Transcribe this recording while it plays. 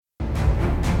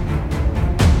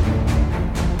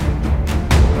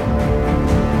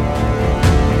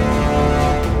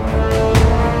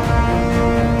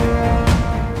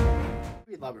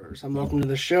viewers, and welcome to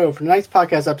the show. For tonight's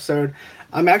podcast episode,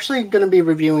 I'm actually going to be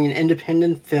reviewing an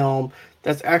independent film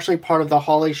that's actually part of the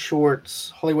Hollywood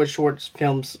Shorts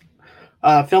film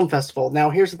festival. Now,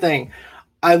 here's the thing: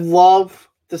 I love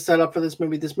the setup for this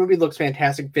movie. This movie looks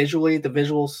fantastic visually. The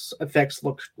visual effects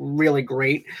look really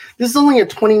great. This is only a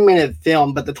 20-minute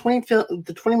film, but the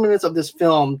 20 minutes of this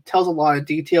film tells a lot of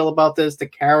detail about the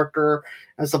character,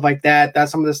 and stuff like that.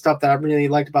 That's some of the stuff that I really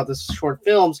liked about this short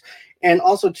films. And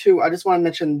also, too, I just want to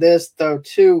mention this, though,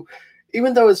 too.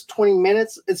 Even though it's 20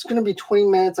 minutes, it's going to be 20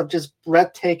 minutes of just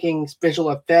breathtaking visual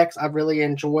effects I've really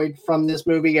enjoyed from this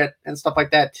movie and stuff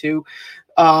like that, too.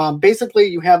 Basically,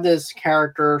 you have this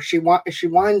character. She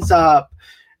winds up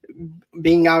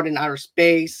being out in outer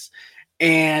space,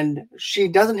 and she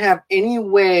doesn't have any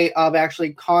way of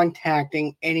actually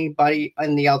contacting anybody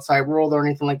in the outside world or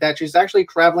anything like that. She's actually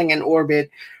traveling in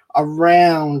orbit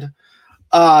around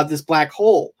this black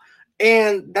hole.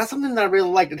 And that's something that I really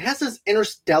liked. It has this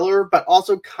interstellar, but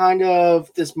also kind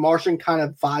of this Martian kind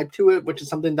of vibe to it, which is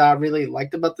something that I really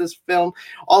liked about this film.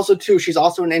 Also, too, she's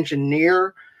also an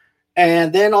engineer.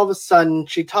 And then all of a sudden,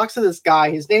 she talks to this guy.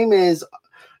 His name is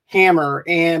Hammer,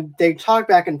 and they talk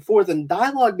back and forth. And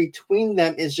dialogue between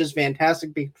them is just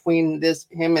fantastic. Between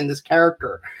him and this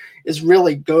character is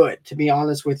really good, to be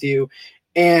honest with you.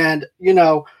 And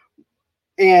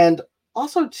and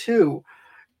also too,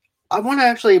 I want to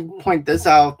actually point this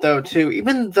out, though, too.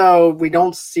 Even though we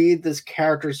don't see this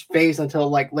character's face until,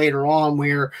 like, later on,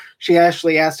 where she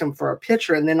actually asked him for a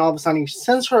picture, and then all of a sudden he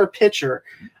sends her a picture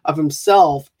of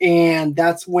himself, and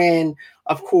that's when,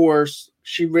 of course,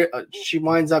 she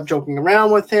winds up joking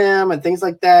around with him and things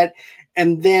like that,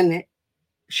 and then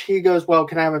she goes, well,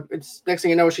 can I have next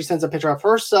thing you know, she sends a picture of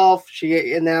herself,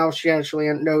 and now she actually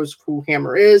knows who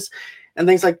Hammer is, and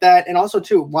things like that. And also,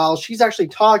 too, while she's actually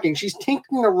talking, she's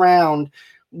tinkering around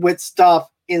with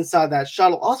stuff inside that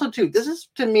shuttle. Also, too, this is,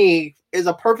 to me, is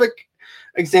a perfect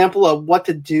example of what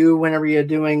to do whenever you're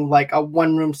doing, like, a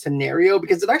one-room scenario,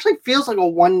 because it actually feels like a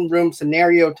one-room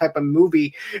scenario type of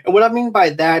movie. And what I mean by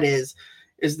that is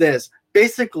this.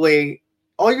 Basically,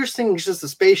 all you're seeing is just a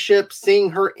spaceship, seeing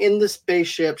her in the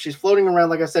spaceship. She's floating around,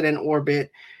 like I said, in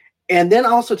orbit. And then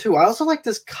also, too, I also like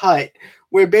this cut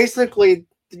where basically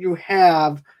you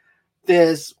have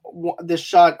this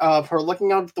shot of her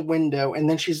looking out the window, and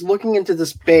then she's looking into the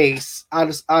space, out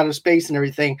of space and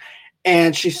everything,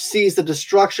 and she sees the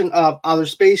destruction of other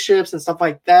spaceships and stuff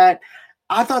like that.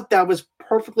 I thought that was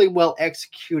perfectly well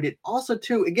executed. Also,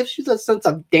 too, it gives you the sense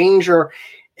of danger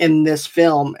in this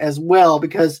film as well,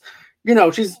 because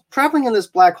she's traveling in this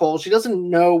black hole. She doesn't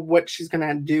know what she's going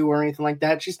to do or anything like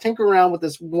that. She's tinkering around with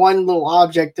this one little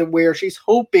object to where she's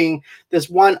hoping this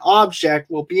one object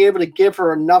will be able to give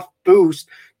her enough boost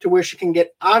to where she can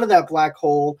get out of that black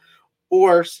hole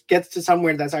or gets to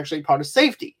somewhere that's actually part of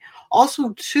safety.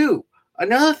 Also, too,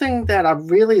 another thing that I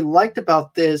really liked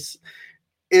about this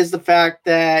is the fact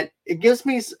that it gives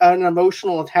me an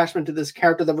emotional attachment to this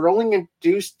character that we're only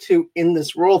introduced to in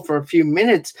this world for a few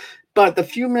minutes. But the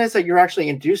few minutes that you're actually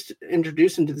introduced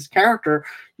into this character,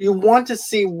 you want to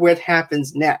see what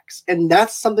happens next. And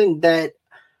that's something that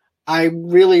I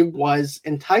really was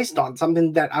enticed on,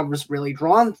 something that I was really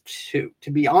drawn to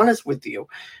be honest with you.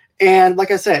 And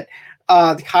like I said,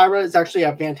 Kyra is actually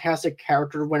a fantastic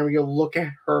character whenever you look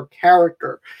at her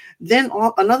character. Then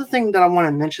another thing that I want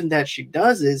to mention that she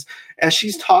does is, as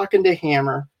she's talking to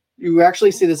Hammer, you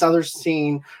actually see this other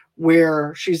scene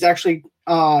where she's actually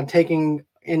taking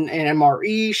in an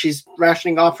MRE. She's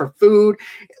rationing off her food.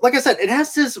 Like I said, it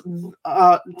has this,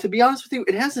 to be honest with you,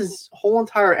 it has this whole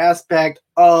entire aspect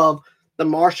of The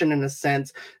Martian in a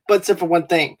sense, but except for one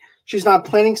thing. She's not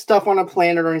planting stuff on a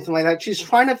planet or anything like that. She's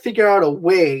trying to figure out a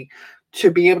way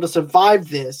to be able to survive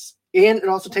this. And it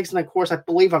also takes in a course, I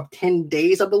believe, of 10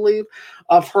 days,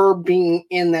 of her being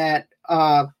in that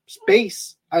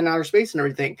space, in outer space and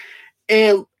everything.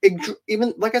 And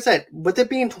even, like I said, with it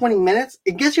being 20 minutes,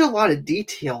 it gives you a lot of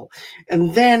detail.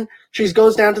 And then she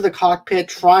goes down to the cockpit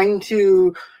trying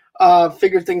to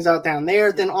figure things out down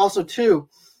there. Then also, too,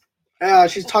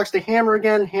 she talks to Hammer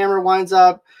again. Hammer winds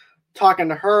up talking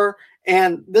to her.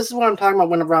 And this is what I'm talking about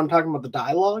whenever I'm talking about the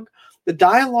dialogue. The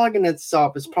dialogue in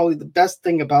itself is probably the best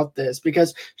thing about this,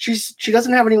 because she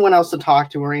doesn't have anyone else to talk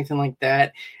to or anything like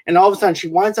that. And all of a sudden she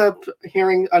winds up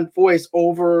hearing a voice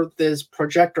over this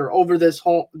projector, over this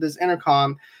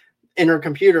intercom in her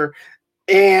computer.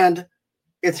 And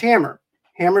it's Hammer.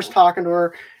 Hammer's talking to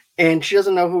her, and she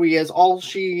doesn't know who he is.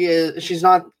 She's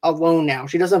not alone now.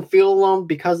 She doesn't feel alone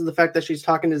because of the fact that she's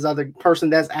talking to this other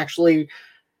person that's actually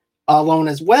alone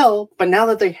as well. But now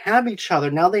that they have each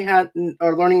other, now they are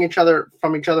learning each other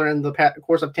from each other in the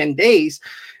course of 10 days,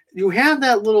 you have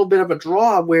that little bit of a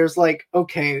draw where it's like,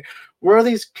 okay, where are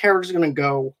these characters going to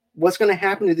go? What's going to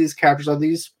happen to these characters? Are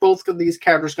these both of these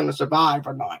characters going to survive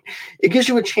or not? It gives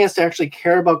you a chance to actually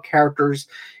care about characters,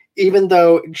 even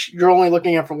though you're only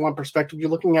looking at from one perspective. You're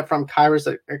looking at from Kyra's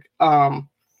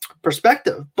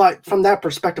perspective, but from that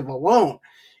perspective alone,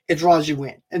 it draws you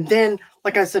in. And then,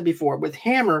 like I said before, with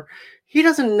Hammer, he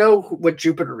doesn't know what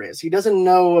Jupiter is. He doesn't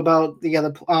know about the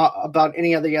other about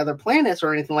any of the other planets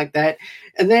or anything like that.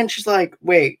 And then she's like,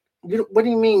 "Wait, what do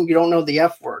you mean you don't know the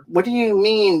F word? What do you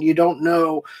mean you don't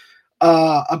know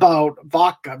about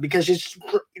vodka? Because she's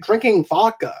drinking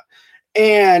vodka."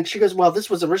 And she goes, "Well, this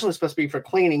was originally supposed to be for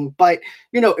cleaning, but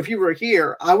if you were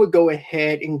here, I would go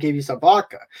ahead and give you some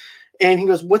vodka." And he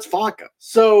goes, "What's vodka?"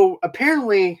 So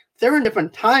apparently they're in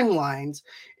different timelines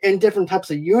in different types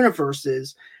of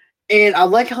universes. And I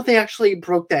like how they actually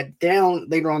broke that down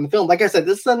later on in the film. Like I said,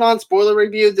 this is a non-spoiler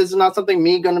review. This is not something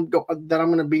that I'm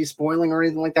gonna be spoiling or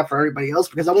anything like that for everybody else,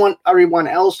 because I want everyone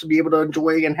else to be able to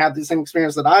enjoy and have the same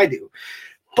experience that I do.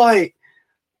 But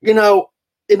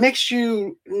it makes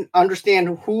you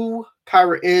understand who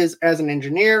Kyra is as an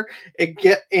engineer.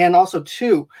 And also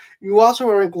too, you also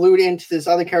are glued into this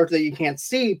other character that you can't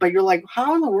see, but you're like,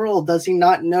 how in the world does he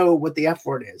not know what the F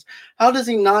word is? How does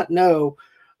he not know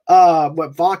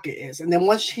what vodka is? And then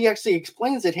once he actually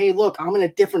explains it, hey, look, I'm in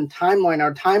a different timeline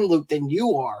or time loop than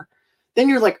you are. Then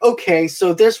you're like, okay,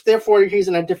 so therefore he's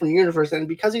in a different universe, and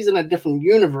because he's in a different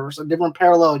universe, a different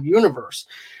parallel universe,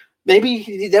 maybe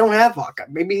they don't have vodka.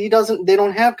 Maybe they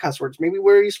don't have cuss words. Maybe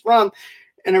where he's from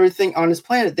and everything on his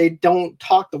planet, they don't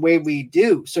talk the way we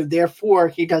do. So therefore,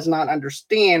 he does not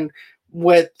understand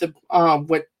what the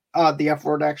F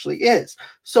word actually is.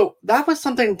 So that was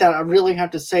something that I really have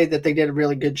to say that they did a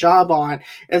really good job on,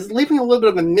 is leaving a little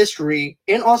bit of a mystery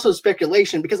and also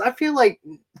speculation, because I feel like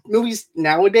movies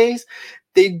nowadays,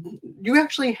 you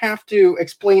actually have to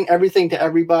explain everything to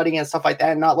everybody and stuff like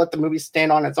that, and not let the movie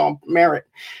stand on its own merit.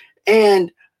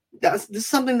 And this is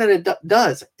something that it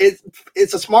does.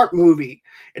 It's a smart movie.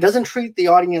 It doesn't treat the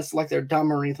audience like they're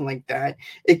dumb or anything like that.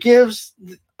 It gives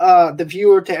the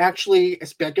viewer to actually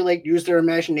speculate, use their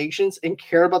imaginations, and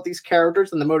care about these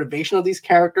characters and the motivation of these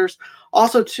characters.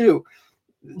 Also, too,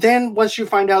 then once you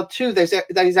find out too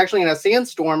that he's actually in a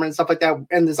sandstorm and stuff like that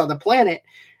in this other planet,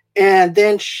 and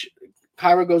then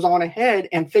Kyra goes on ahead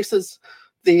and fixes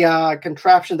the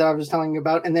contraption that I was telling you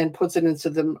about, and then puts it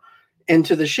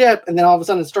into the ship, and then all of a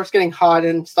sudden it starts getting hot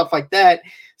and stuff like that.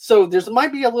 So there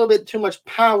might be a little bit too much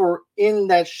power in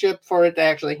that ship for it to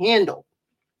actually handle.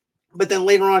 But then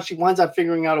later on, she winds up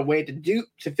figuring out a way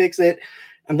to fix it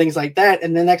and things like that.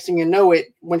 And the next thing you know,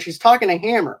 when she's talking to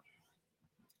Hammer,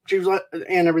 she's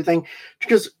and everything,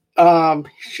 because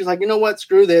she's like, you know what,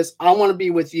 screw this. I want to be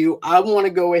with you. I want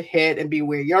to go ahead and be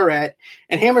where you're at.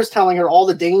 And Hammer's telling her all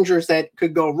the dangers that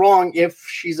could go wrong if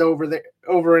she's over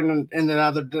in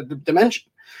another dimension.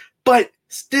 But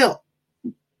still,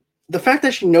 the fact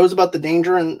that she knows about the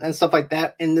danger and stuff like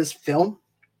that in this film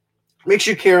makes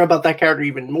you care about that character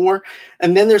even more.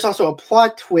 And then there's also a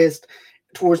plot twist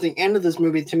towards the end of this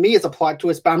movie. To me, it's a plot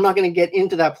twist, but I'm not going to get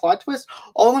into that plot twist.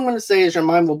 All I'm going to say is your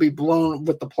mind will be blown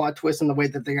with the plot twist and the way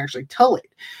that they actually tell it.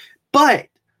 But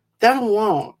that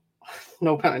alone,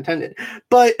 no pun intended,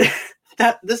 but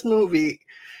this movie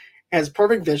has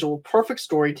perfect visual, perfect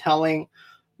storytelling.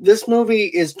 This movie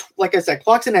is, like I said,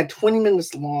 clocks in at 20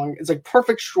 minutes long. It's a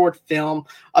perfect short film.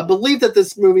 I believe that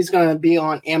this movie is going to be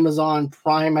on Amazon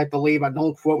Prime, I believe.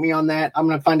 Don't quote me on that. I'm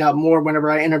going to find out more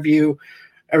whenever I interview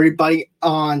everybody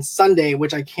on Sunday,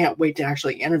 which I can't wait to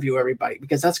actually interview everybody,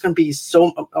 because that's going to be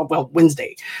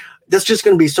Wednesday. That's just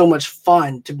going to be so much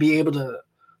fun to be able to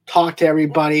talk to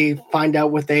everybody, find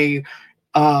out what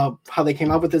how they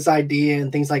came up with this idea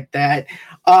and things like that.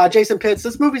 Jason Pitts,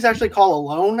 this movie's actually called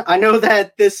Alone. I know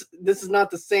that this is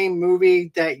not the same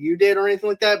movie that you did or anything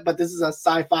like that, but this is a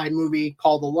sci-fi movie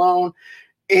called Alone,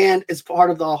 and it's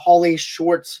part of the Holly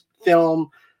Shorts Film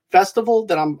Festival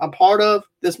that I'm a part of.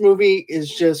 This movie is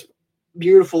just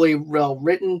beautifully well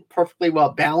written, perfectly well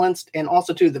balanced, and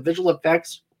also too, the visual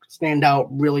effects stand out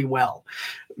really well.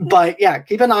 But yeah,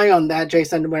 keep an eye on that,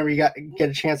 Jason, whenever you get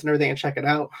a chance and everything, and check it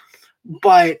out.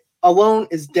 But Alone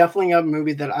is definitely a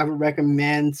movie that I would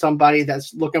recommend somebody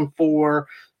that's looking for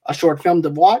a short film to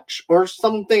watch, or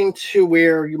something to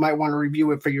where you might want to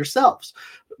review it for yourselves.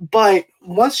 But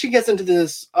once she gets into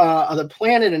this other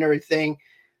planet and everything,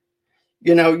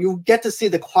 you get to see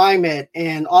the climate,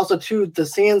 and also too the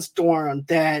sandstorm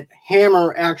that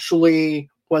Hammer actually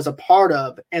was a part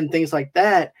of and things like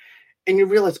that. And you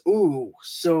realize, ooh,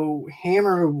 so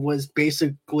Hammer was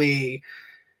basically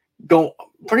go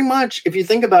pretty much, if you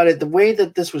think about it, the way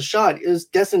that this was shot is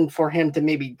destined for him to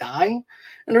maybe die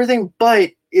and everything,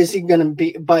 but is he gonna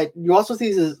be, but you also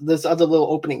see this other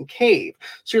little opening cave,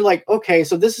 so you're like, okay,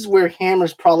 so this is where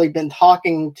Hammer's probably been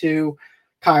talking to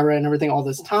Kyra and everything all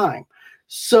this time.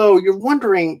 So you're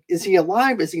wondering, is he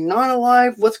alive, is he not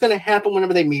alive, what's going to happen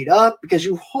whenever they meet up, because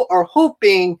you are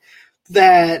hoping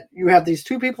that you have these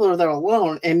two people that are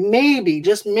alone, and maybe,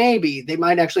 just maybe, they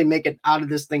might actually make it out of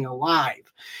this thing alive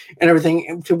and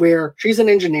everything, to where she's an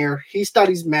engineer, he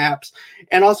studies maps,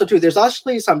 and also too, there's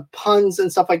actually some puns and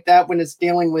stuff like that when it's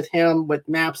dealing with him with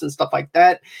maps and stuff like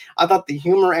that. I thought the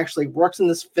humor actually works in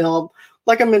this film.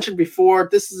 Like I mentioned before,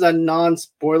 this is a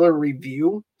non-spoiler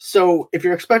review, so if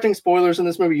you're expecting spoilers in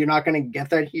this movie, you're not going to get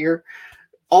that here.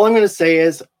 All I'm going to say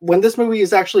is, when this movie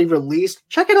is actually released,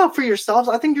 check it out for yourselves.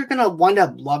 I think you're going to wind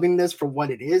up loving this for what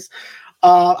it is.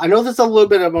 I know this is a little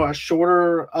bit of a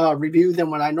shorter review than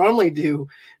what I normally do,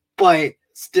 but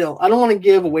still, I don't want to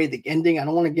give away the ending. I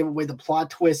don't want to give away the plot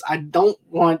twist. I don't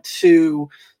want to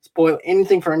spoil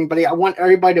anything for anybody. I want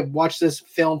everybody to watch this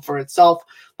film for itself.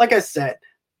 Like I said,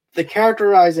 the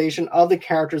characterization of the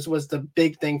characters was the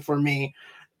big thing for me.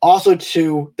 Also,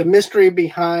 too, the mystery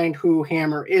behind who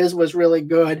Hammer is was really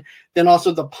good. Then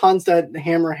also the puns that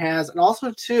Hammer has. And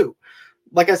also, too,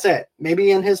 like I said,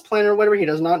 maybe in his plan or whatever, he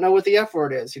does not know what the F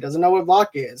word is. He doesn't know what Locke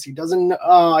is. He doesn't,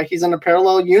 he's in a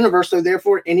parallel universe, so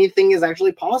therefore anything is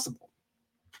actually possible.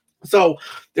 So,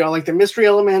 you know, like the mystery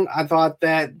element, I thought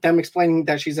that them explaining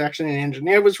that she's actually an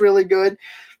engineer was really good.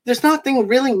 There's nothing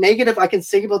really negative I can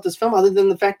say about this film other than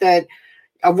the fact that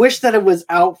I wish that it was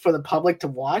out for the public to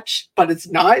watch, but it's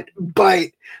not. But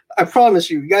I promise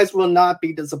you, you guys will not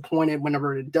be disappointed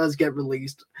whenever it does get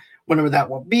released, whenever that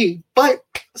will be. But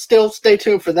still, stay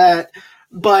tuned for that.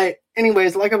 But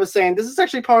anyways, like I was saying, this is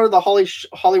actually part of the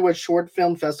Hollywood Short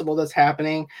Film Festival that's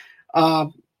happening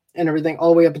and everything all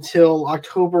the way up until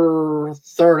October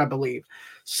 3rd, I believe.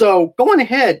 So go on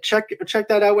ahead, check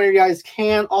that out when you guys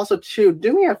can. Also, too,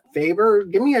 do me a favor,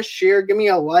 give me a share, give me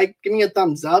a like, give me a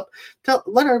thumbs up.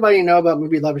 Let everybody know about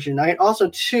Movie Lovers Unite. Also,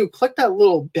 too, click that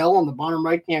little bell on the bottom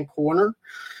right-hand corner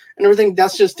and everything.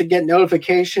 That's just to get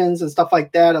notifications and stuff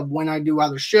like that of when I do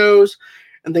other shows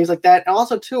and things like that. And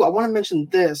also, too, I want to mention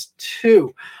this,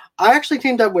 too. I actually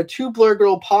teamed up with Two Blur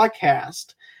Girl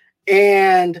Podcast,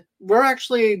 and we're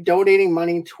actually donating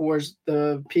money towards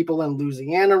the people in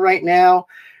Louisiana right now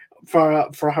for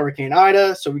Hurricane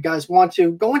Ida. So if you guys want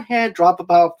to, go ahead, drop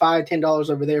about $5, $10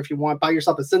 over there if you want. Buy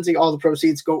yourself a Scentsy. All the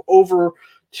proceeds go over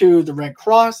to the Red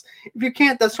Cross. If you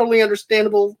can't, that's totally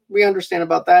understandable. We understand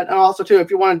about that. And also, too, if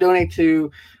you want to donate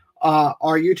to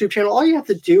our YouTube channel, all you have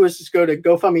to do is just go to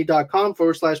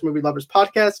GoFundMe.com/Movie Lovers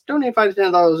Podcast. Donate $5 to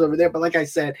 $10 over there. But like I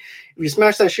said, if you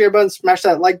smash that share button, smash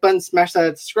that like button, smash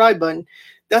that subscribe button,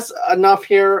 that's enough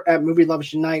here at Movie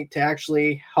Lovers Unite to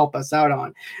actually help us out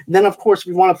on. Then, of course, if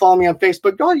you want to follow me on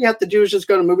Facebook, all you have to do is just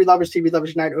go to Movie Lovers TV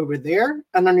Lovers Unite over there,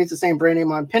 underneath the same brand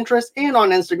name on Pinterest and on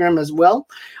Instagram as well.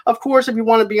 Of course, if you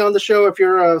want to be on the show, if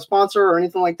you're a sponsor or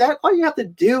anything like that, all you have to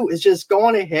do is just go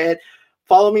on ahead,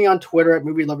 follow me on Twitter at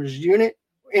Movie Lovers Unit.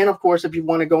 And of course, if you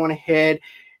want to go on ahead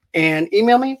and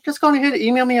email me, just go on ahead and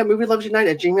email me at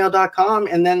movieloversunite@gmail.com.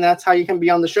 And then that's how you can be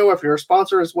on the show. If you're a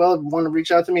sponsor as well, if you want to reach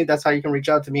out to me, that's how you can reach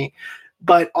out to me.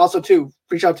 But also, too,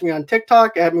 reach out to me on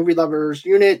TikTok at Movie Lovers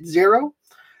Unit 0.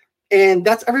 And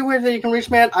that's everywhere that you can reach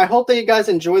me at. I hope that you guys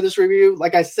enjoy this review.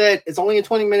 Like I said, it's only a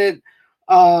 20-minute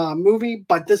movie,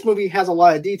 but this movie has a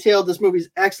lot of detail. This movie's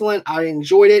excellent. I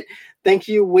enjoyed it. Thank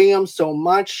you, William, so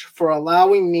much for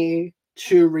allowing me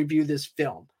to review this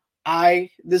film.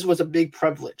 This was a big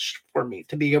privilege for me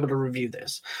to be able to review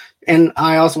this. And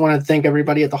I also want to thank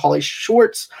everybody at the Holly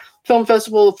Shorts Film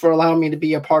Festival for allowing me to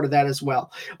be a part of that as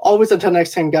well. Always, until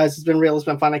next time, guys, it's been real. It's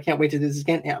been fun. I can't wait to do this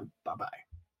again. And bye-bye.